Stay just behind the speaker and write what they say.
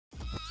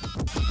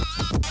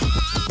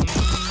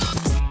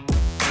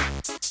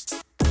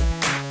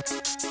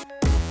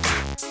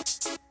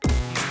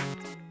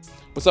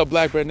What's up,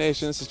 Black Bear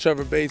Nation? This is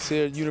Trevor Bates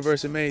here,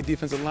 University of Maine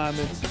defensive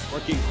lineman.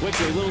 Working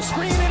quickly, little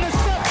screen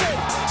intercepted.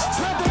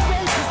 Trevor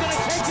Bates is going to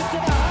take it to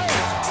the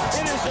house.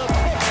 It is a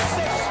pick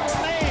 6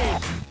 for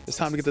Maine. It's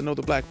time to get to know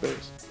the Black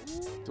Bears.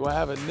 Do I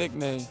have a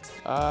nickname?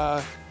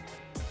 Kind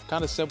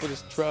of simple,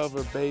 just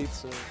Trevor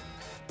Bates, or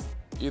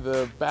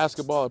either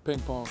basketball or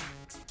ping pong.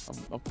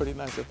 I'm pretty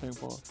nice at ping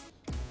pong.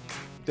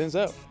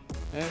 Denzel,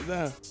 hands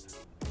down,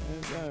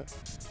 hands down.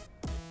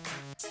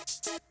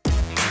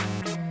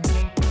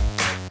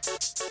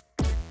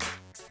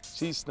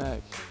 Cheese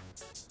snack.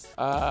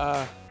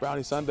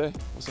 Brownie sundae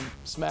with some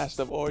smashed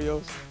up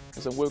Oreos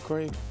and some whipped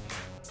cream.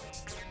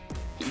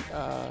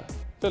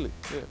 Philly,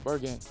 yeah,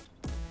 bird game,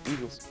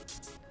 Eagles.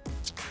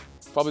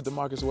 Probably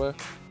DeMarcus Ware.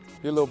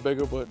 He's a little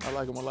bigger, but I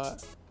like him a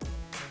lot.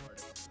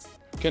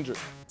 Kendrick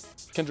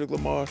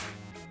Lamar,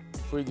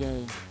 free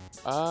game.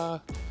 I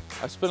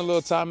spend a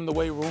little time in the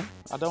weight room.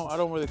 I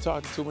don't really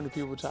talk to too many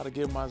people. Try to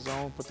get in my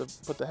zone, put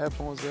the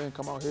headphones in,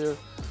 come out here,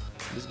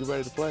 just get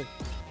ready to play.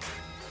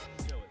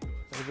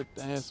 Favorite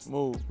dance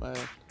move, man.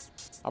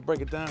 I'll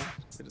break it down.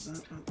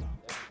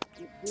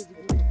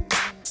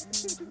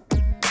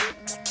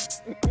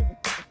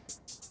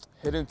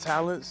 Hidden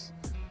talents.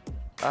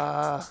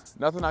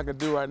 Nothing I can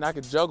do right now. I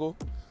can juggle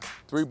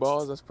 3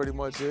 balls. That's pretty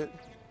much it.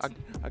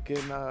 I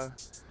can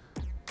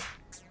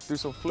do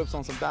some flips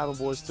on some diving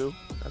boards too.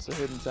 That's a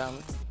hidden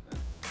talent.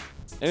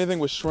 Anything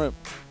with shrimp.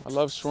 I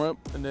love shrimp,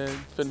 and then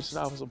finish it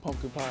off with some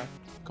pumpkin pie.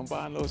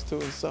 Combine those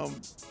two in some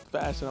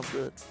fashion, I'm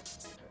good.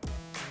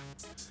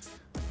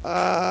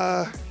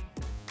 I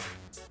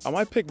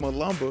might pick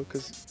Malumba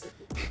because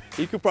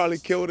he could probably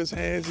kill with his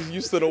hands. He's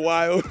used to the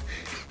wild.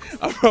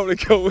 I'll probably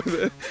go with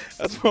it.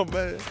 That's my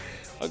man.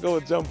 I'll go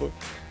with Jumper.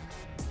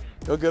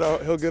 He'll get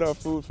our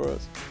food for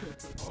us.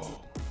 Oh.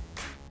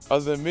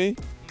 Other than me?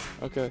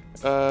 Okay.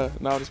 No,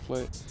 I'll just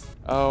play it.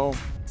 I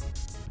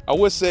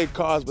would say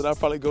Cars, but I'll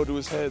probably go to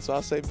his head, so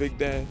I'll say Big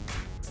Dan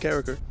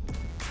Carricker.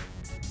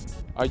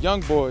 Our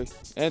young boy,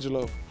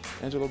 Angelo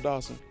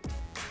Dawson.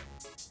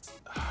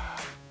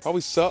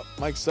 Probably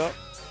Mike Sup,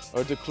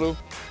 or DeClue.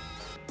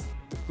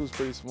 DeClue's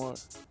pretty smart.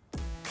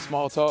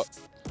 Small talk.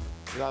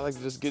 I like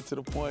to just get to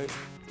the point,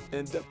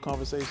 in-depth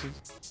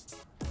conversations.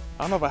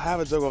 I don't know if I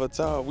have a joke all the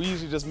time. We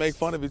usually just make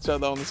fun of each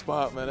other on the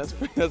spot, man.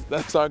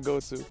 That's our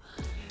go-to.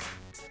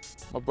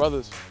 My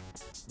brothers,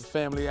 the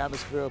family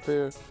atmosphere up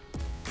here,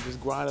 just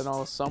grinding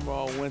all summer,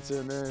 all winter,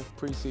 and then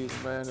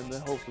preseason, man, and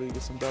then hopefully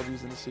get some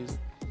W's in the season.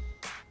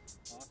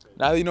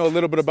 Now that you know a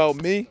little bit about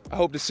me, I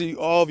hope to see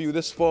all of you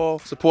this fall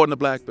supporting the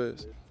Black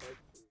Bears.